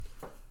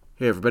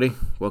Hey everybody,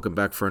 welcome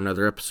back for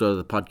another episode of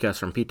the podcast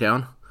from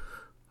P-Town.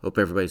 Hope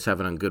everybody's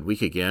having a good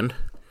week again.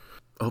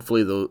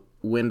 Hopefully the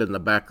wind in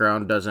the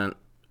background doesn't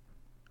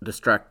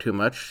distract too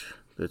much.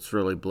 It's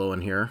really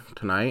blowing here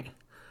tonight.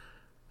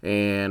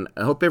 And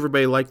I hope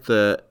everybody liked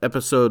the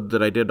episode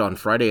that I did on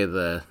Friday of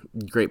the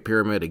Great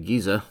Pyramid of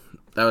Giza.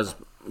 That was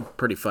a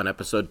pretty fun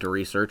episode to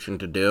research and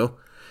to do.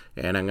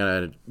 And I'm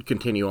going to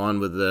continue on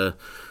with the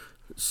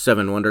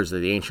 7 Wonders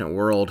of the Ancient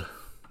World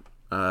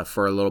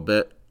for a little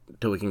bit,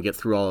 until we can get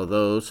through all of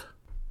those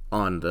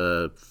on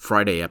the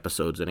Friday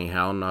episodes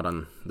anyhow, not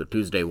on the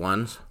Tuesday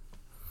ones.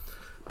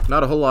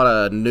 Not a whole lot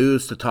of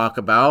news to talk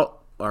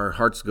about. Our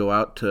hearts go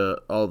out to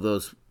all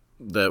those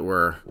that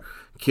were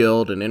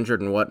killed and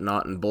injured and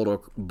whatnot in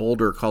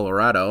Boulder,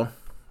 Colorado.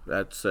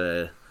 That's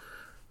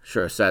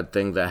sure a sad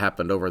thing that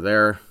happened over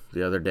there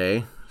the other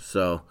day.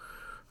 So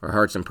our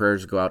hearts and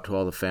prayers go out to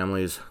all the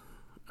families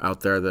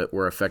out there that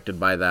were affected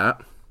by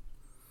that.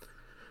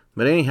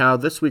 But anyhow,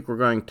 this week we're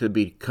going to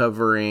be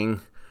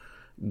covering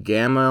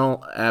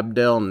Gamal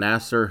Abdel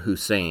Nasser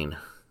Hussein,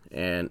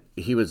 and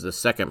he was the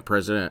second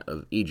president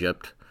of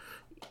Egypt.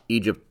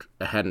 Egypt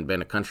hadn't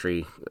been a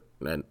country,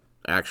 an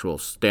actual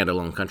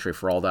standalone country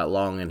for all that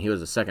long, and he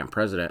was the second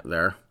president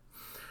there.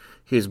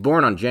 He was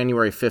born on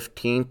January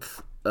 15th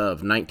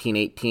of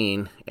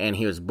 1918, and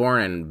he was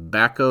born in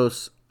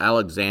Bakos,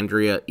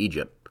 Alexandria,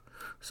 Egypt.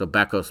 So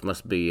Bakos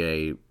must be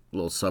a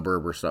little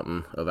suburb or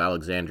something of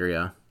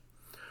Alexandria.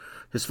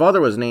 His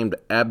father was named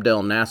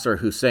Abdel Nasser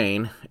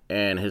Hussein,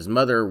 and his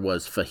mother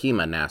was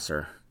Fahima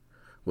Nasser,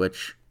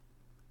 which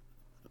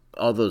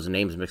all those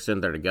names mixed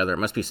in there together. It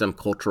must be some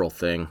cultural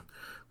thing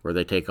where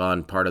they take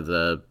on part of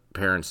the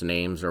parents'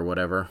 names or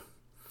whatever.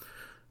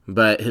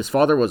 But his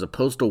father was a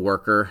postal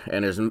worker,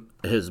 and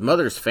his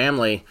mother's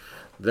family,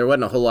 there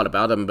wasn't a whole lot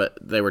about them, but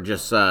they were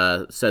just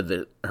said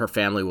that her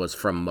family was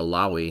from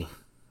Malawi,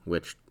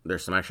 which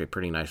there's some actually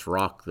pretty nice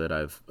rock that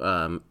I've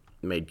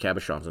made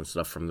cabochons and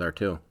stuff from there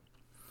too.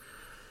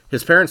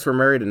 His parents were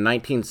married in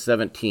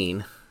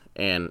 1917,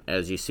 and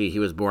as you see, he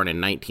was born in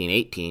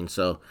 1918,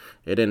 so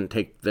it didn't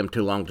take them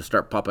too long to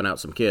start popping out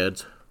some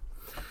kids.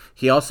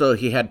 He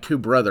had 2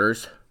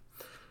 brothers,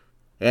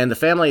 and the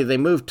family, they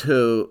moved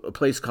to a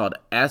place called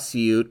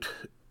Asyut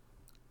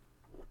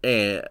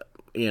in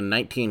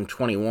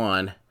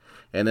 1921,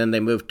 and then they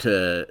moved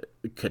to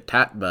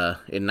Katatba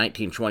in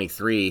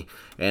 1923,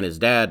 and his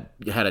dad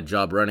had a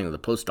job running the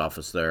post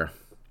office there.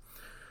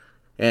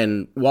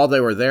 And while they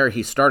were there,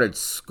 he started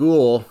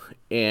school,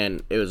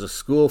 and it was a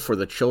school for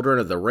the children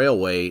of the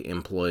railway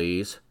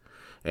employees.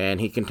 And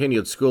he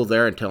continued school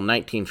there until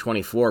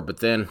 1924. But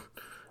then,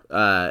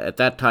 at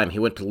that time, he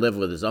went to live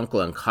with his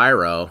uncle in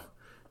Cairo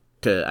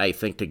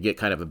to get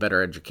kind of a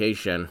better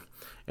education.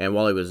 And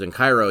while he was in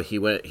Cairo, he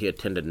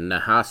attended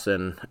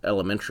Nahassan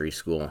Elementary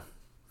School.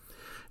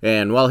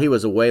 And while he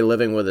was away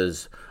living with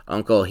his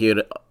uncle, he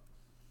had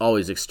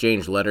always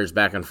exchanged letters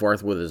back and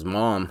forth with his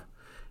mom.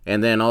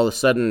 And then all of a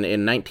sudden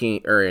in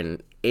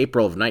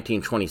April of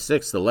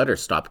 1926, the letters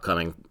stopped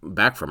coming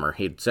back from her.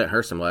 He'd sent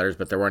her some letters,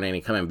 but there weren't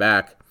any coming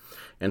back.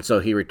 And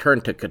so he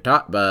returned to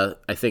Katatba,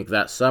 I think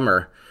that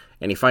summer,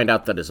 and he found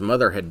out that his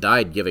mother had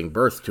died giving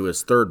birth to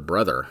his 3rd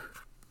brother.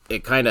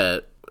 It kind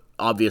of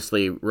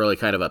obviously really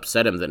kind of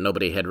upset him that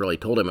nobody had really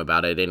told him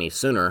about it any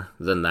sooner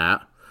than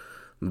that.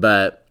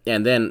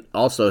 And then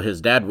also his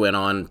dad went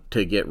on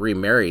to get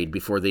remarried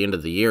before the end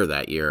of the year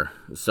that year.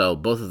 So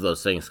both of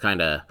those things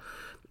kind of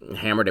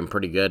hammered him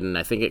pretty good, and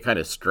I think it kind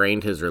of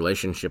strained his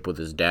relationship with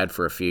his dad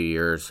for a few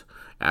years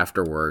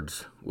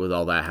afterwards with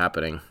all that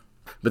happening.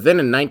 But then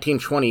in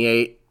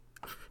 1928,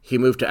 he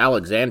moved to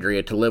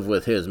Alexandria to live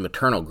with his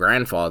maternal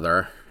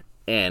grandfather,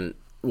 and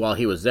while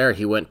he was there,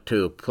 he went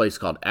to a place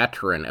called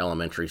Aturan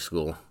Elementary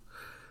School,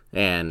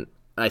 and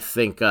I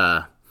think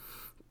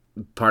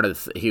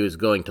he was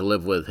going to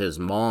live with his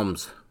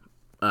mom's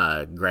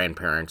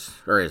grandparents,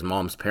 or his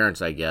mom's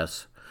parents, I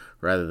guess,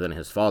 rather than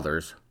his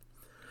father's.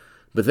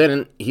 But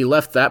then he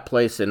left that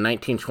place in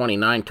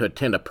 1929 to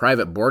attend a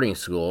private boarding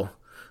school,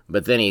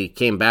 but then he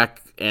came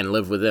back and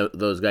lived with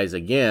those guys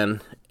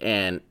again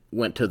and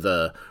went to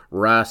the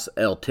Ras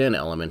El Tin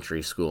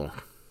Elementary School.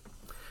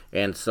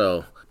 And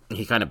so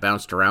he kind of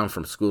bounced around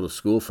from school to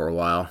school for a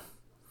while.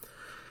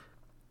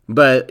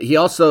 But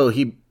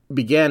he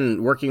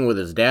began working with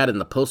his dad in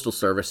the postal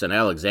service in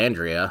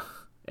Alexandria,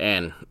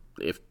 and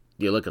if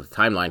you look at the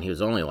timeline, he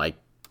was only like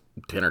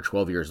 10 or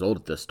 12 years old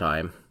at this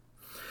time.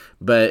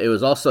 But it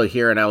was also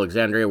here in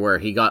Alexandria where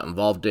he got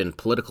involved in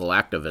political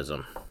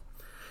activism.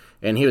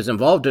 And he was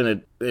involved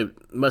in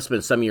it must have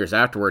been some years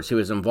afterwards, he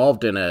was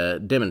involved in a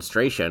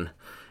demonstration,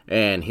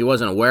 and he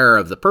wasn't aware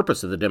of the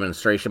purpose of the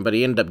demonstration, but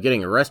he ended up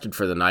getting arrested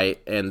for the night,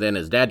 and then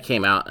his dad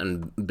came out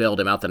and bailed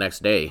him out the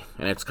next day.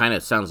 And it kind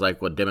of sounds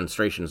like what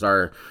demonstrations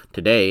are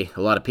today.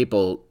 A lot of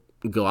people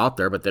go out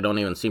there, but they don't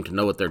even seem to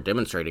know what they're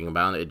demonstrating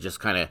about. It just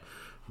kind of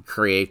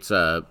creates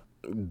a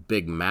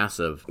big mass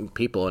of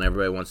people, and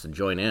everybody wants to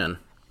join in.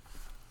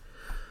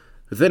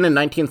 Then in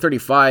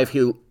 1935,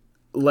 he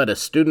led a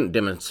student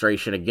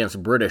demonstration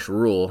against British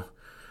rule,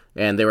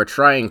 and they were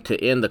trying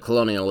to end the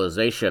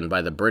colonialization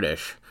by the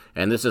British.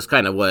 And this is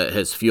kind of what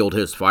has fueled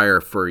his fire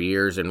for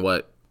years, and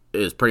what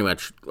is pretty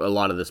much a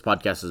lot of this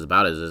podcast is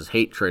about, is his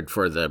hatred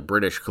for the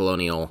British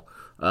colonialism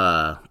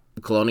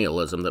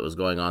that was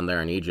going on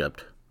there in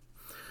Egypt.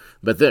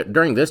 But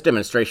during this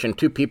demonstration,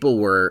 2 people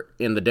were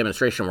in the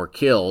demonstration were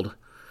killed,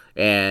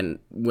 and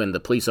when the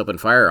police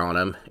opened fire on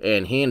him,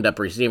 and he ended up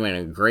receiving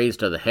a graze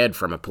to the head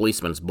from a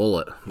policeman's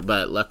bullet,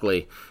 but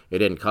luckily it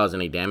didn't cause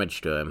any damage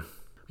to him.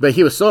 But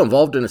he was so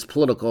involved in his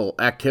political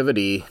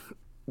activity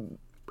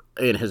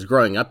in his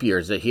growing up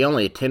years that he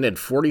only attended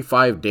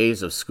 45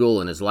 days of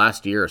school in his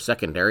last year of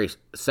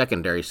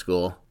secondary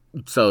school.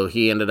 So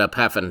he ended up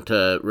having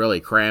to really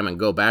cram and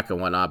go back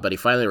and whatnot, but he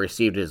finally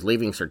received his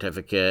leaving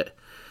certificate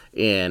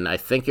in, I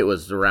think it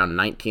was around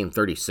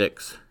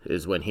 1936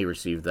 is when he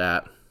received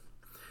that.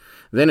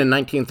 Then in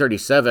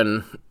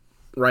 1937,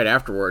 right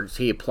afterwards,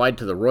 he applied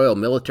to the Royal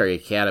Military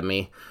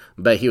Academy,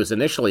 but he was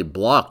initially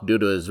blocked due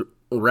to his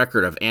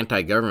record of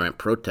anti-government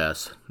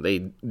protests.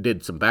 They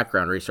did some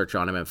background research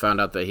on him and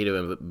found out that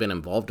he'd been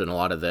involved in a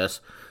lot of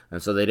this,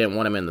 and so they didn't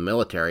want him in the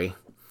military.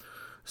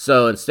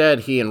 So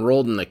instead, he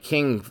enrolled in the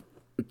King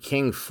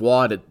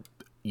Fahd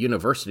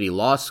University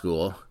Law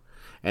School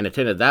and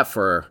attended that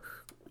for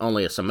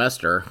only a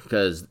semester,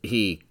 because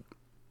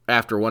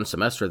after one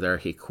semester there,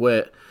 he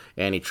quit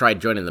and he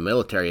tried joining the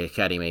military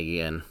academy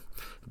again.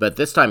 But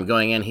this time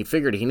going in, he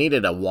figured he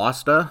needed a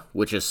wasta,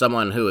 which is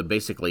someone who would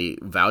basically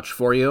vouch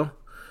for you,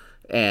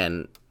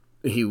 and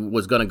he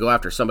was going to go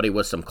after somebody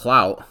with some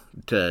clout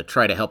to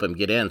try to help him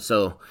get in.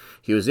 So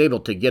he was able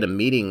to get a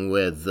meeting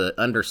with the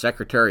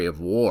Undersecretary of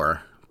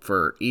War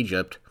for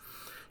Egypt,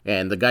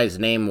 and the guy's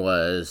name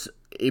was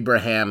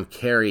Ibrahim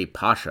Kari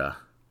Pasha.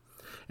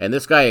 And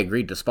this guy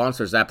agreed to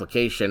sponsor his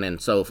application, and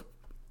so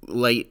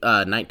late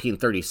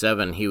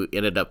 1937, he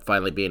ended up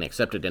finally being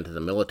accepted into the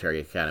military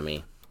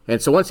academy.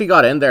 And so once he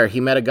got in there, he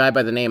met a guy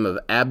by the name of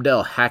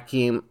Abdel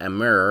Hakim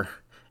Amir,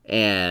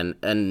 and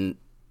a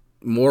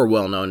more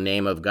well-known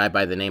name of a guy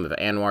by the name of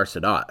Anwar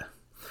Sadat.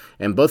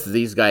 And both of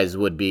these guys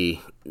would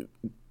be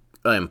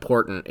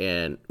important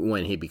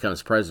when he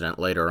becomes president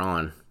later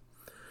on.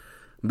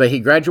 But he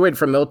graduated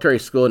from military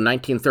school in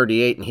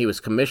 1938, and he was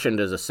commissioned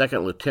as a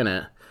second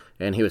lieutenant,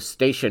 and he was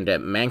stationed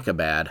at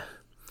Mankabad.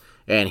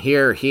 And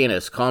here, he and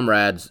his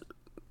comrades,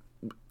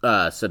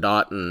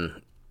 Sadat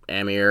and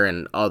Amir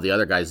and all the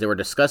other guys, they were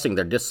discussing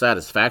their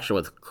dissatisfaction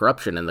with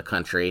corruption in the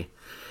country,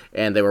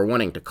 and they were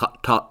wanting to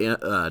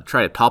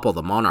try to topple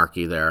the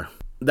monarchy there.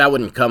 That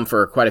wouldn't come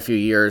for quite a few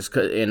years.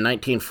 In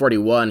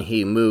 1941,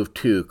 he moved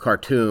to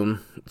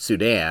Khartoum,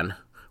 Sudan,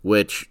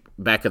 which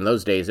back in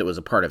those days, it was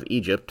a part of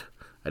Egypt.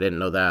 I didn't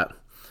know that.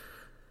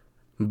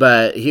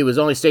 But he was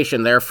only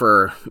stationed there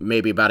for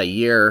maybe about a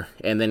year,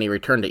 and then he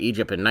returned to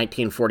Egypt in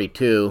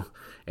 1942,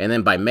 and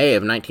then by May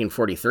of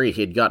 1943,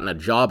 he had gotten a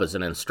job as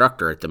an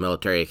instructor at the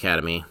military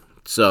academy.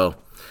 So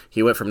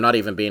he went from not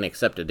even being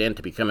accepted in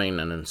to becoming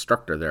an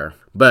instructor there.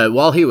 But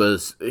while he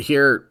was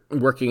here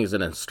working as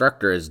an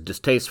instructor, his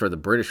distaste for the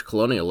British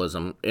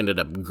colonialism ended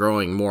up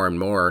growing more and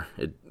more.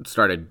 It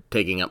started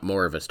taking up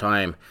more of his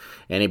time,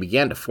 and he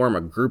began to form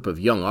a group of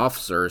young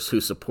officers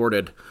who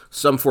supported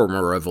some form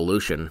of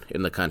revolution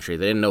in the country.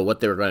 They didn't know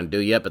what they were going to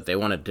do yet, but they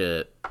wanted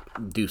to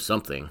do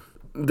something.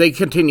 They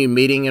continued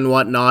meeting and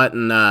whatnot,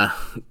 and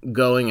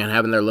going and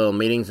having their little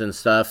meetings and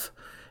stuff.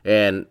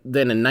 And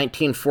then in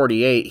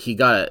 1948,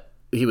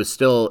 he was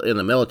still in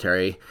the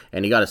military,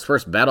 and he got his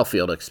first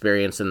battlefield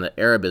experience in the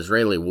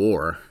Arab-Israeli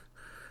War.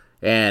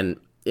 And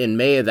in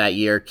May of that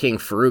year, King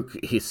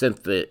Farouk, he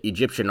sent the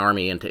Egyptian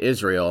army into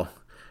Israel.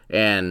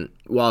 And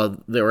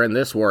while they were in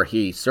this war,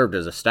 he served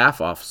as a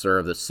staff officer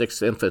of the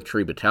 6th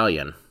Infantry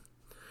Battalion.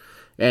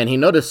 And he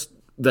noticed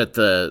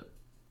that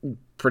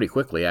pretty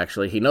quickly,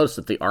 actually, he noticed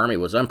that the army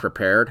was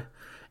unprepared.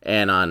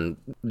 And on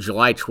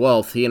July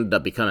 12th, he ended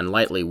up becoming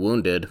lightly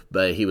wounded,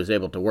 but he was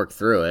able to work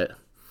through it.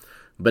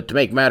 But to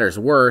make matters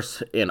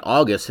worse, in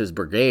August, his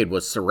brigade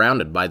was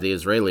surrounded by the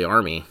Israeli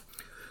army.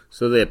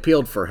 So they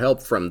appealed for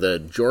help from the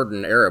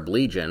Jordan Arab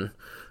Legion,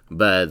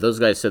 but those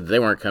guys said they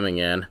weren't coming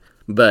in.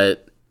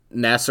 But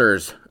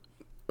Nasser's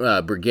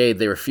brigade,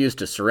 they refused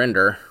to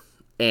surrender.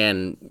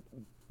 And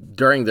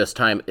during this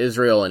time,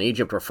 Israel and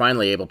Egypt were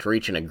finally able to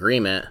reach an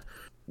agreement.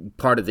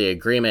 Part of the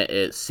agreement,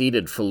 it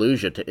ceded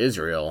Fallujah to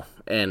Israel,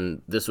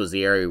 and this was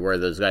the area where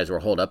those guys were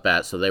holed up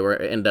at, so they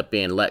ended up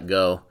being let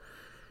go.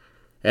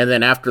 And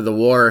then after the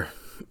war,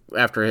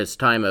 after his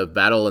time of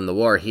battle in the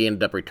war, he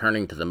ended up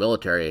returning to the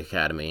military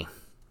academy.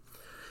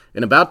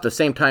 And about the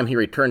same time he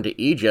returned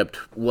to Egypt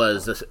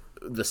was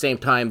the same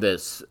time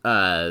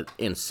that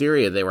in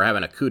Syria they were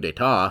having a coup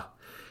d'etat,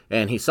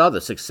 and he saw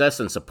the success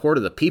and support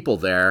of the people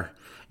there,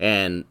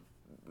 and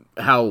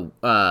how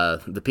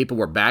the people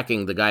were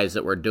backing the guys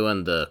that were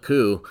doing the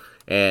coup,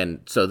 and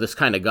so this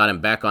kind of got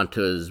him back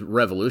onto his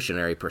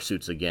revolutionary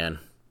pursuits again.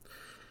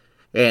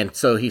 And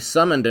so he was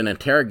summoned and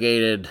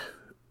interrogated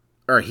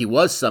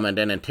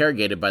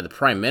by the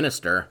prime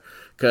minister,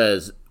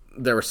 because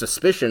there were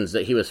suspicions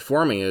that he was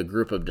forming a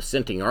group of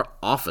dissenting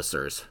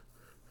officers,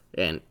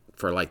 and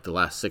for like the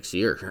last 6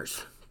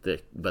 years,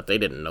 but they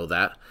didn't know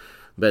that.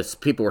 But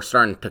people were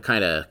starting to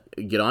kind of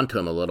get onto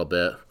him a little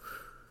bit.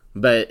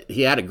 But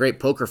he had a great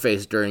poker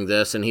face during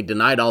this, and he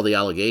denied all the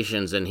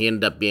allegations, and he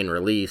ended up being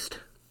released.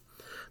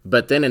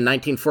 But then in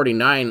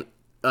 1949,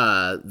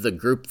 the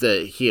group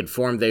that he had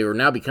formed, they were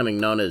now becoming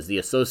known as the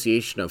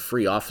Association of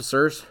Free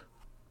Officers.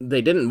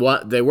 They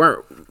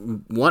weren't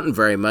wanting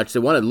very much. They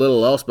wanted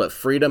little else but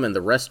freedom and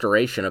the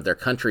restoration of their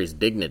country's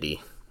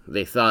dignity.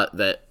 They thought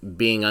that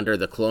being under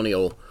the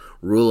colonial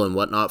rule and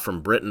whatnot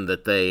from Britain,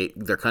 that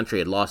their country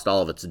had lost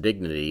all of its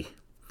dignity.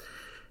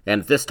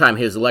 And at this time,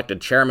 he was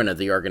elected chairman of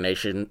the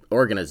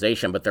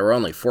organization, but there were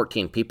only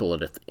 14 people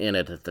in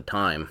it at the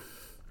time.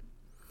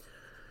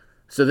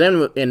 So then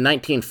in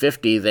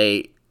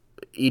 1950,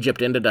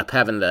 Egypt ended up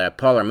having the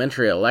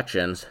parliamentary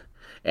elections,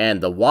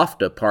 and the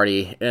Wafda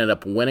party ended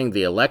up winning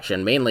the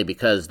election, mainly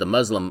because the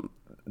Muslim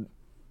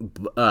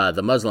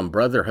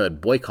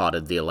Brotherhood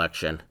boycotted the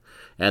election.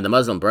 And the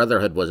Muslim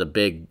Brotherhood was a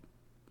big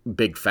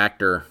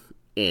factor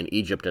in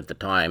Egypt at the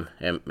time,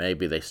 and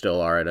maybe they still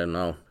are, I don't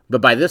know.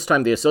 But by this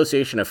time, the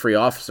Association of Free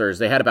Officers,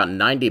 they had about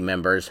 90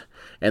 members,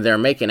 and they were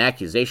making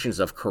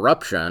accusations of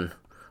corruption,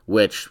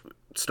 which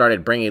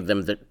started bringing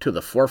them to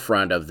the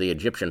forefront of the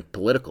Egyptian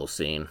political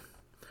scene.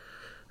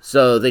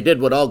 So they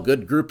did what all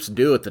good groups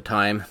do at the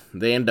time.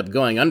 They ended up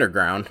going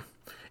underground,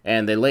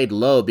 and they laid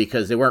low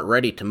because they weren't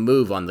ready to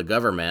move on the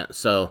government.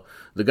 So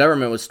the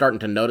government was starting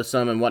to notice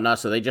them and whatnot,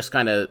 so they just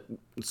kind of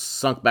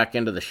sunk back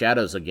into the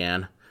shadows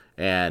again,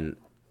 and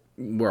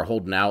were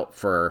holding out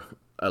for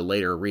a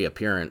later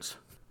reappearance.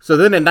 So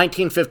then in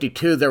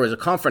 1952, there was a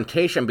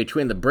confrontation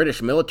between the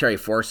British military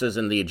forces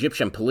and the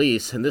Egyptian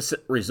police, and this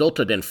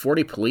resulted in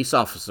 40 police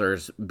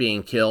officers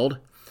being killed.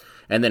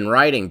 And then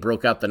rioting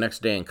broke out the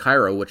next day in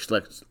Cairo, which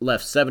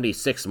left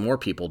 76 more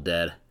people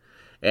dead.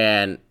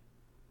 And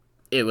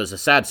it was a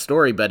sad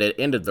story, but it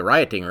ended the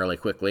rioting really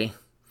quickly.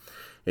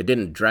 It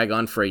didn't drag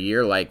on for a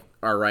year like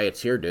our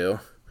riots here do.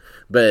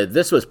 But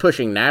this was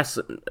pushing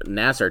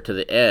Nasser to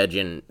the edge,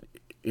 and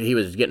he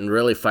was getting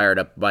really fired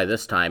up by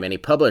this time, and he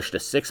published a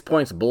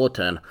 6-point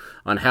bulletin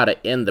on how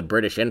to end the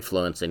British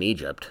influence in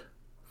Egypt.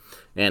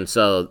 And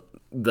so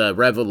the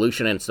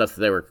revolution and stuff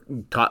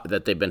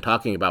that they've been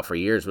talking about for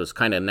years was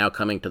kind of now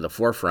coming to the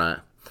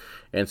forefront.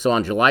 And so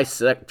on July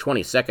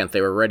 22nd,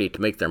 they were ready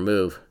to make their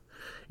move.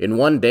 In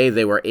one day,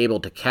 they were able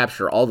to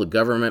capture all the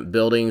government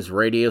buildings,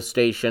 radio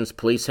stations,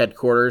 police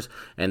headquarters,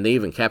 and they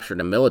even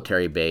captured a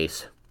military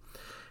base.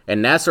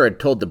 And Nasser had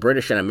told the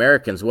British and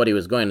Americans what he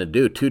was going to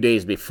do 2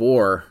 days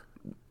before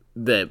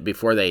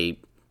they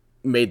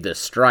made this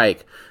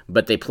strike,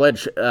 but they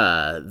pledged,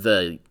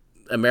 the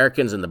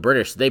Americans and the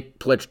British, they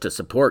pledged to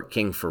support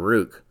King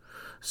Farouk.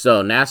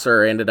 So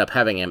Nasser ended up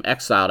having him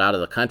exiled out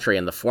of the country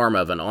in the form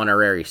of an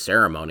honorary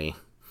ceremony.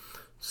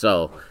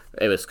 So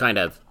it was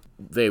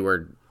they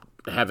were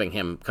having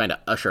him kind of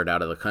ushered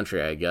out of the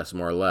country, I guess,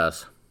 more or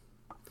less.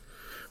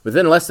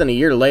 Within less than a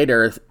year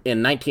later,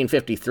 in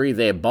 1953,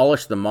 they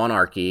abolished the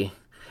monarchy,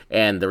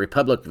 and the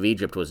Republic of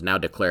Egypt was now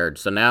declared.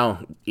 So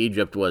now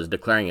Egypt was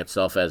declaring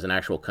itself as an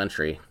actual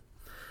country.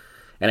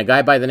 And a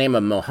guy by the name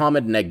of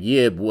Mohammed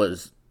Naguib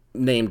was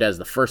named as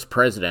the first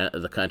president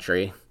of the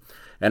country.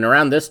 And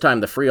around this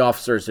time, the Free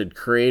Officers had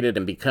created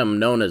and become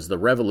known as the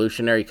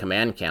Revolutionary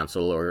Command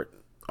Council, or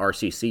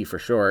RCC for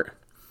short.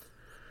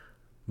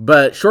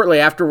 But shortly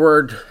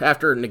afterward,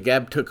 after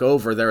Naguib took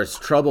over, there was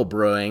trouble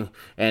brewing,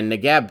 and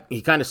Naguib,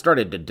 he kind of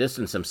started to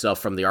distance himself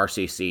from the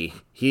RCC.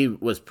 He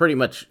was pretty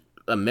much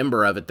a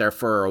member of it there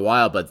for a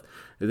while, but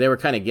they were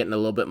kind of getting a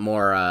little bit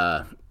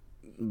more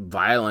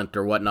violent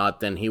or whatnot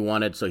than he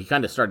wanted, so he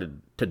kind of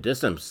started to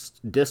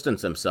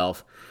distance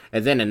himself.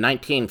 And then in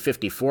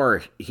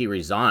 1954, he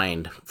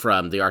resigned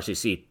from the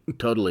RCC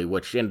totally,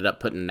 which ended up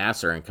putting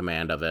Nasser in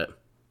command of it.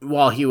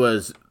 While he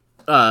was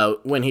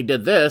when he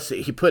did this,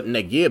 he put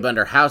Naguib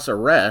under house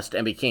arrest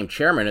and became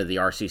chairman of the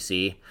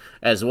RCC,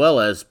 as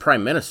well as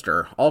prime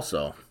minister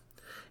also.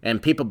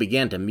 And people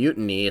began to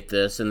mutiny at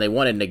this, and they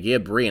wanted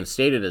Naguib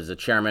reinstated as the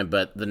chairman,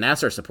 but the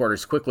Nasser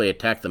supporters quickly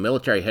attacked the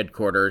military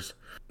headquarters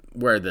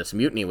where this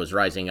mutiny was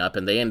rising up,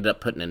 and they ended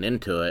up putting an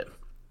end to it.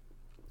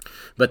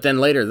 But then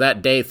later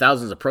that day,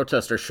 thousands of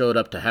protesters showed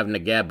up to have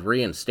Naguib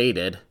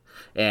reinstated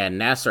and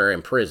Nasser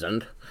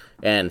imprisoned.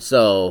 And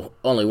so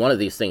only one of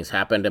these things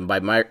happened, and by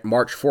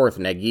March 4th,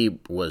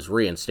 Naguib was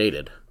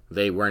reinstated.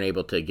 They weren't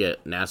able to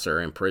get Nasser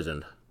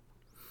imprisoned.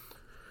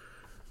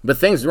 But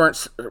things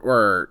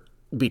were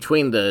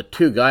between the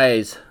two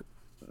guys,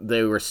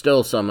 there were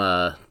still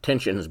some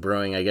tensions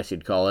brewing, I guess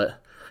you'd call it.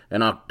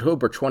 On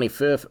October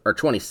 26,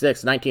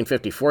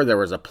 1954, there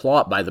was a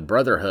plot by the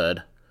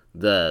Brotherhood,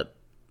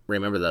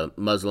 remember the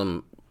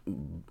Muslim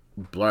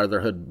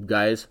Brotherhood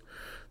guys?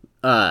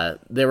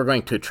 They were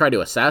going to try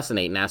to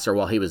assassinate Nasser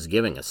while he was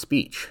giving a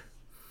speech.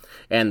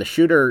 And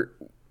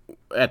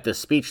at the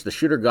speech, the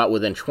shooter got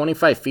within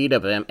 25 feet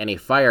of him, and he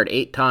fired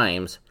 8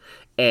 times,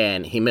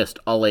 and he missed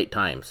all 8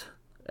 times.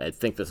 I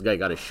think this guy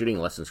got his shooting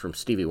lessons from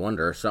Stevie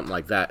Wonder or something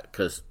like that,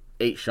 because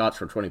 8 shots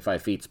from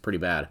 25 feet is pretty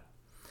bad.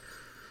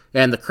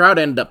 And the crowd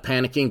ended up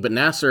panicking, but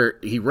Nasser,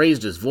 he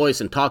raised his voice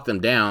and talked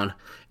them down,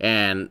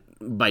 and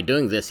by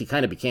doing this, he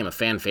kind of became a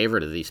fan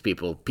favorite of these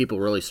people. People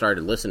really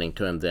started listening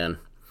to him then.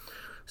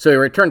 So he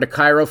returned to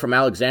Cairo from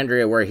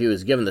Alexandria, where he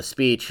was given the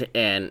speech,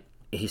 and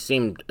he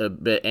seemed a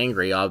bit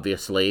angry,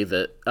 obviously,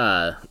 that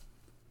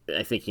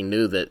I think he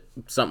knew that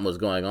something was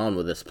going on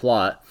with this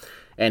plot,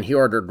 and he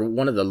ordered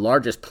one of the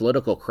largest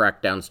political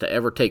crackdowns to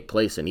ever take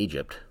place in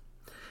Egypt.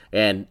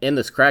 And in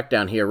this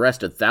crackdown, he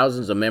arrested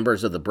thousands of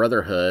members of the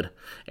Brotherhood,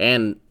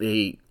 and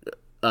he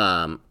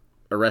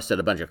arrested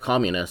a bunch of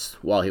communists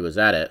while he was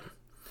at it.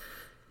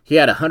 He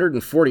had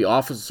 140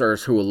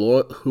 officers who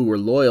were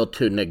loyal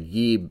to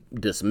Naguib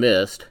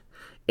dismissed.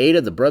 8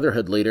 of the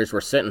Brotherhood leaders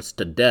were sentenced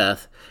to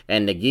death,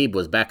 and Naguib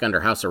was back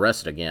under house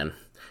arrest again.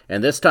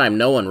 And this time,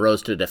 no one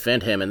rose to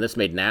defend him, and this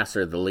made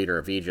Nasser the leader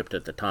of Egypt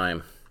at the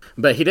time.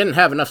 But he didn't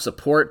have enough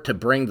support to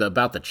bring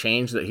about the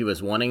change that he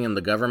was wanting in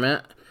the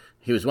government.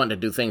 He was wanting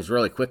to do things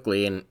really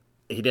quickly, and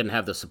he didn't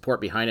have the support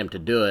behind him to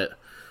do it.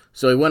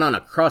 So he went on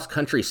a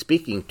cross-country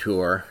speaking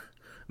tour,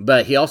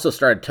 but he also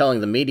started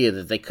telling the media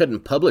that they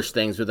couldn't publish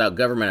things without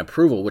government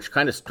approval, which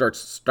kind of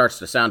starts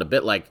to sound a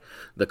bit like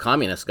the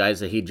communist guys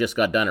that he just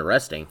got done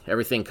arresting.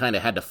 Everything kind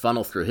of had to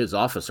funnel through his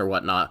office or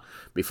whatnot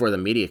before the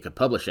media could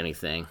publish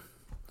anything.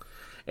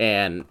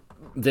 And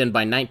then by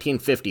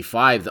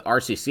 1955, the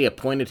RCC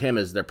appointed him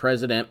as their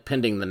president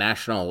pending the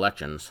national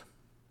elections.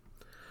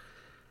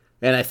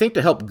 And I think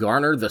to help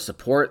garner the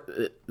support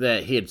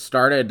that he had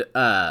started,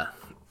 or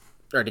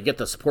to get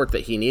the support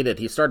that he needed,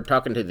 he started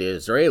talking to the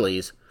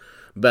Israelis,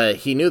 but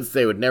he knew that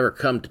they would never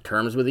come to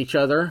terms with each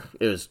other.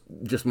 It was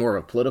just more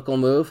of a political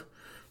move.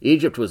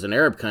 Egypt was an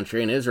Arab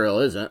country, and Israel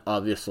isn't,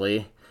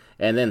 obviously.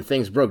 And then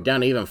things broke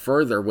down even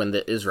further when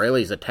the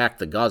Israelis attacked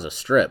the Gaza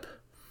Strip.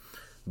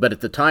 But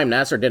at the time,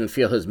 Nasser didn't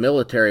feel his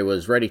military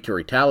was ready to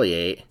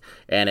retaliate,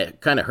 and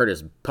it kind of hurt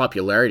his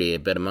popularity a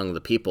bit among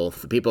the people.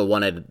 The people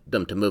wanted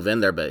them to move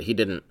in there, but he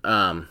didn't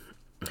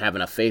have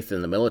enough faith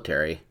in the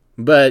military.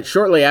 But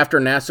shortly after,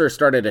 Nasser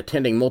started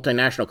attending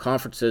multinational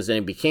conferences, and he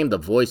became the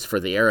voice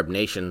for the Arab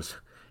nations.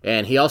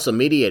 And he also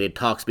mediated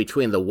talks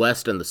between the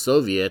West and the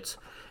Soviets,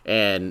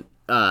 and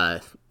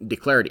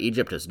declared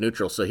Egypt as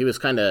neutral. So he was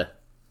kind of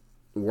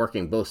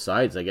working both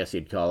sides, I guess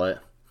you'd call it.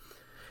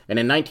 And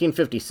in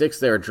 1956,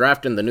 they were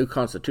drafting the new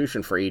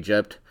constitution for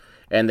Egypt,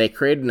 and they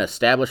created an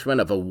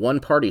establishment of a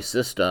one-party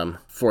system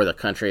for the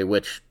country,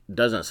 which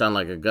doesn't sound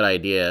like a good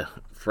idea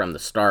from the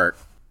start.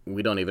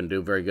 We don't even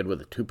do very good with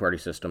the two-party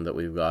system that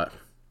we've got.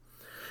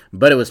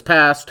 But it was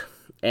passed,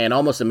 and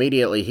almost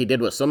immediately he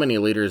did what so many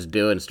leaders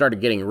do and started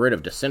getting rid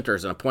of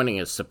dissenters and appointing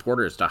his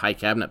supporters to high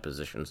cabinet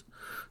positions.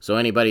 So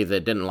anybody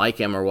that didn't like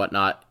him or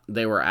whatnot,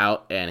 they were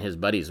out and his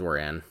buddies were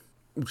in.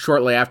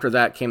 Shortly after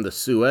that came the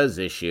Suez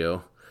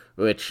issue,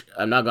 which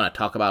I'm not going to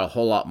talk about a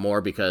whole lot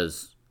more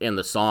because in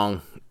the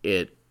song,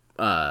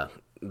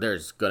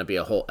 there's going to be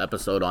a whole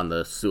episode on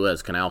the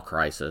Suez Canal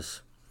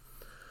crisis.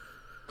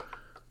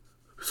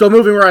 So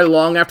moving right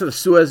along, after the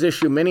Suez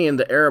issue, many in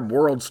the Arab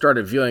world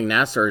started viewing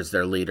Nasser as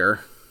their leader.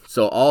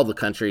 So all the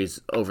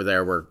countries over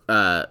there were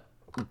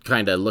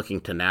kind of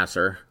looking to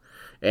Nasser.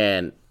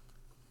 And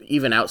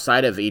even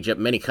outside of Egypt,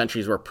 many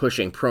countries were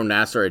pushing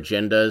pro-Nasser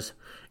agendas.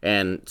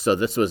 And so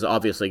this was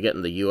obviously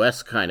getting the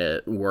U.S. kind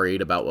of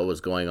worried about what was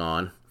going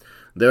on.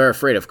 They were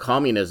afraid of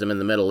communism in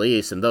the Middle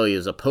East, and though he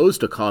was opposed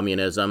to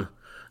communism,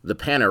 the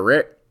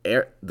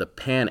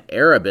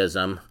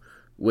pan-Arabism,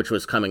 which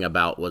was coming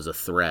about, was a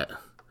threat.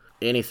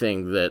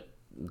 Anything that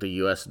the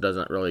U.S.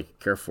 doesn't really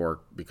care for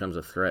becomes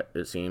a threat,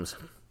 it seems.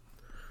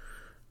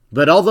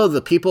 But although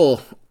the people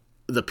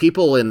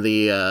in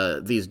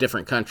these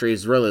different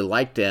countries really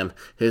liked him,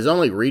 his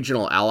only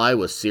regional ally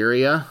was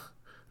Syria.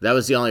 That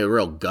was the only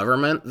real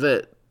government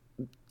that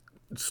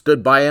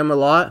stood by him a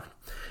lot.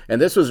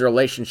 And this was a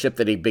relationship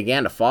that he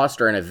began to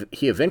foster, and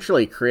he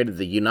eventually created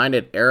the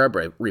United Arab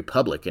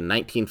Republic in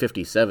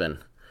 1957.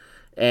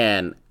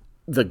 And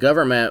the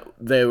government,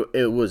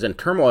 it was in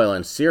turmoil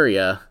in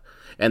Syria,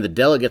 and the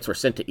delegates were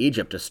sent to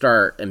Egypt to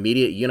start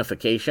immediate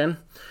unification.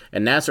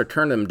 And Nasser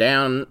turned them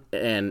down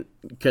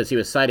because he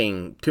was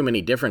citing too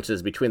many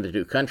differences between the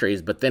two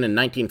countries. But then in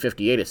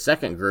 1958, a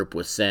second group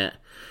was sent,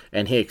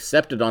 and he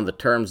accepted on the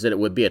terms that it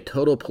would be a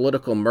total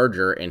political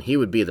merger, and he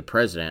would be the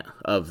president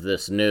of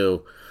this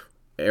new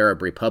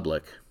Arab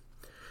Republic.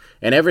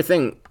 And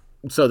everything,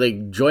 so they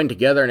joined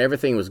together, and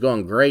everything was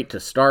going great to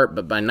start,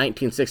 but by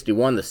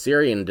 1961, the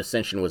Syrian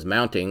dissension was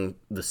mounting.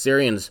 The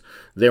Syrians,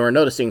 they were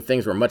noticing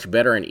things were much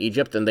better in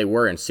Egypt than they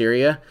were in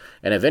Syria,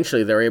 and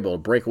eventually they were able to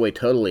break away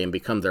totally and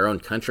become their own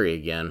country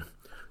again.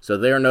 So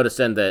they were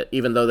noticing that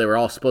even though they were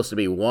all supposed to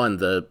be one,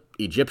 the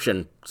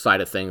Egyptian side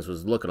of things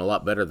was looking a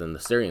lot better than the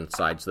Syrian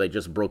side, so they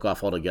just broke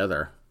off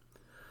altogether.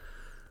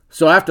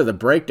 So after the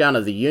breakdown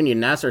of the Union,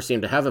 Nasser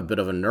seemed to have a bit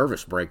of a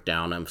nervous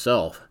breakdown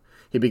himself.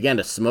 He began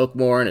to smoke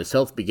more, and his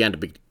health began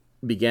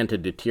to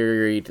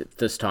deteriorate at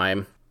this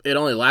time. It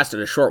only lasted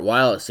a short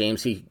while, it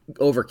seems. He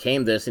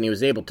overcame this, and he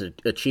was able to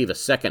achieve a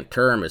second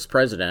term as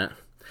president.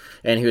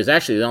 And he was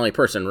actually the only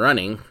person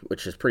running,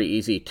 which is pretty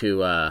easy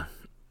to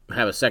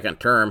have a second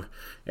term.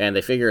 And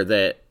they figured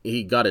that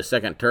he got his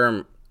second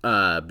term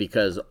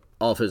because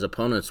all of his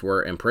opponents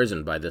were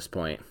imprisoned by this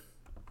point.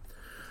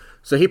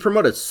 So he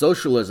promoted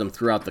socialism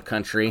throughout the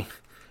country,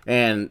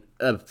 and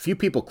a few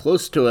people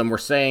close to him were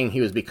saying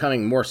he was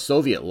becoming more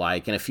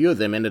Soviet-like, and a few of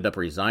them ended up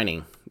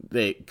resigning.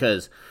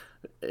 Because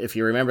if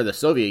you remember the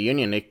Soviet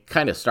Union, it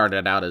kind of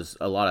started out as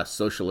a lot of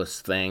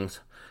socialist things,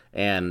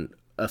 and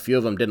a few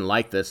of them didn't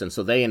like this, and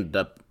so they ended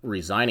up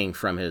resigning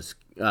from his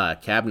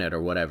cabinet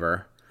or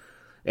whatever.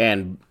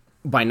 And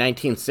by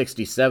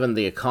 1967,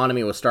 the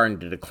economy was starting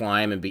to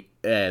decline,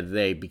 and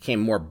they became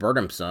more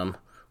burdensome,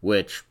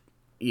 which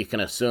you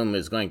can assume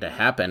is going to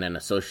happen in a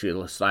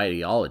socialist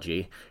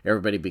ideology.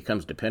 Everybody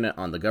becomes dependent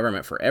on the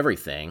government for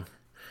everything,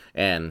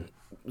 and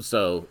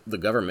so the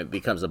government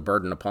becomes a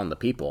burden upon the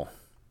people.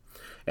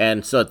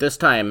 And so at this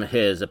time,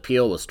 his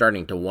appeal was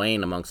starting to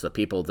wane amongst the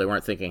people. They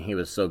weren't thinking he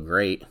was so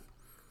great.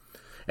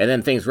 And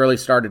then things really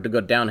started to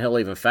go downhill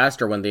even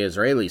faster when the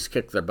Israelis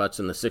kicked their butts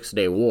in the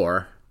 6-Day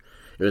War.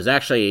 It was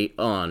actually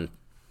on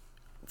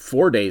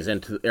 4 days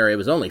into, or it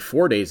was only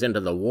 4 days into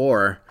the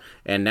war,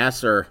 and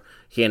Nasser,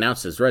 he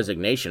announced his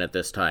resignation at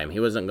this time. He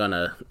wasn't going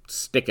to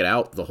stick it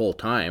out the whole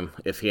time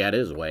if he had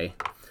his way.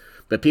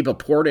 But people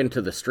poured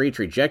into the streets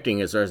rejecting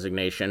his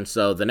resignation,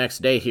 so the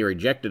next day he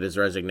rejected his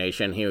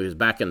resignation. He was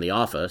back in the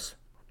office,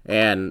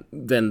 and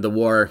then the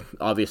war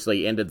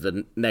obviously ended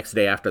the next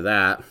day after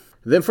that.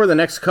 Then for the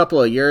next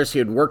couple of years, he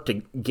would work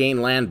to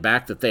gain land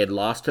back that they had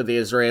lost to the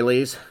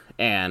Israelis,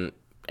 and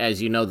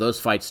as you know, those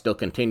fights still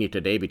continue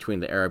today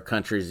between the Arab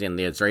countries and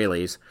the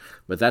Israelis,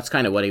 but that's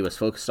kind of what he was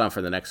focused on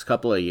for the next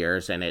couple of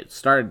years, and it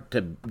started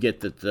to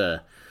get that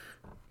the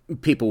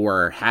people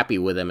were happy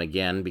with him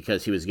again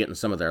because he was getting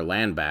some of their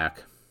land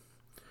back.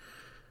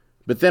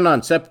 But then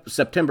on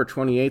September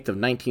 28th of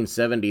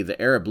 1970,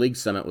 the Arab League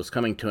Summit was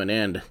coming to an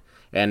end,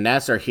 and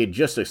Nasser, he had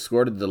just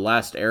escorted the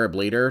last Arab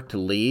leader to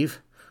leave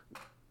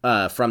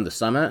from the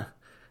summit,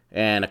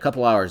 and a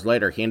couple hours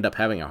later, he ended up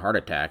having a heart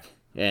attack.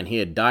 And he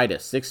had died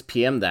at 6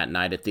 p.m. that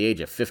night at the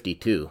age of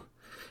 52.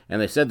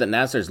 And they said that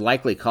Nasser's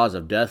likely cause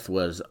of death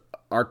was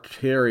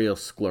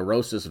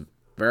arteriosclerosis,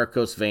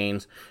 varicose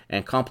veins,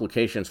 and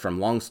complications from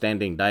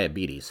long-standing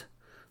diabetes.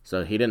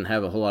 So he didn't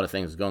have a whole lot of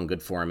things going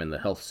good for him in the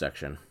health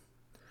section.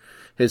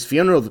 His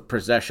funeral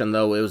procession,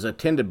 though, it was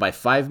attended by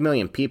 5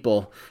 million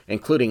people,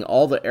 including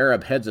all the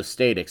Arab heads of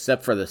state,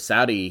 except for the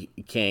Saudi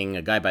king,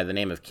 a guy by the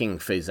name of King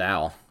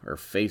Faisal, or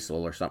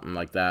Faisal, or something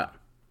like that.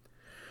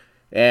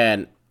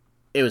 And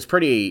it was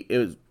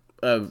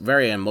a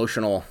very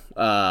emotional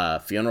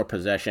funeral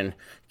procession.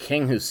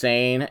 King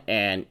Hussein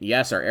and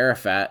Yasser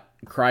Arafat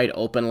cried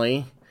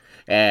openly,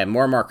 and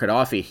Muammar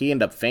Gaddafi, he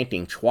ended up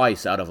fainting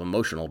twice out of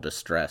emotional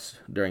distress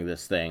during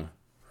this thing.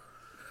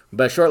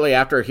 But shortly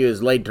after, he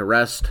was laid to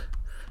rest,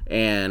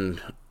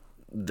 and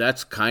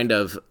that's kind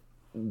of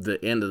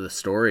the end of the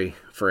story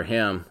for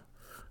him.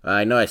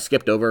 I know I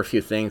skipped over a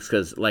few things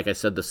because, like I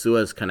said, the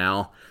Suez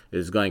Canal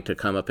is going to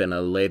come up in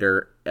a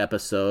later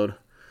episode.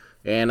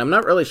 And I'm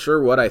not really sure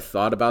what I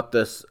thought about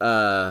this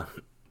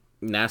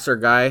Nasser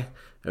guy.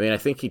 I mean, I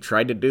think he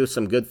tried to do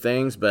some good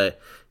things, but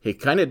he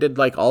kind of did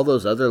like all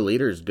those other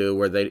leaders do,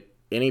 where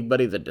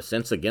anybody that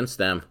dissents against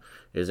them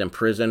is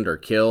imprisoned or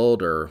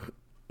killed or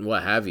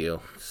what have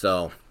you.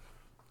 So,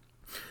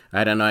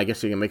 I don't know. I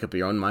guess you can make up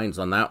your own minds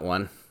on that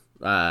one.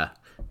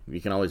 You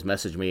can always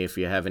message me if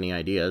you have any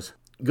ideas.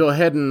 Go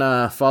ahead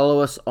and follow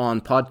us on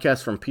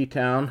Podcast from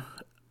P-Town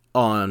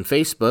on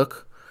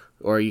Facebook.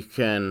 Or you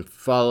can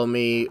follow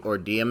me or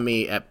DM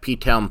me at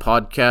P-Town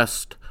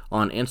Podcast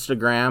on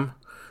Instagram.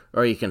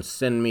 Or you can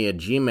send me a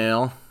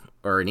Gmail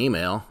or an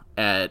email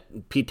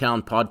at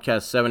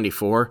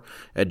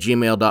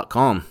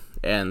ptownpodcast74@gmail.com.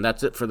 And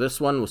that's it for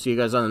this one. We'll see you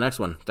guys on the next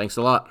one. Thanks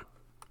a lot.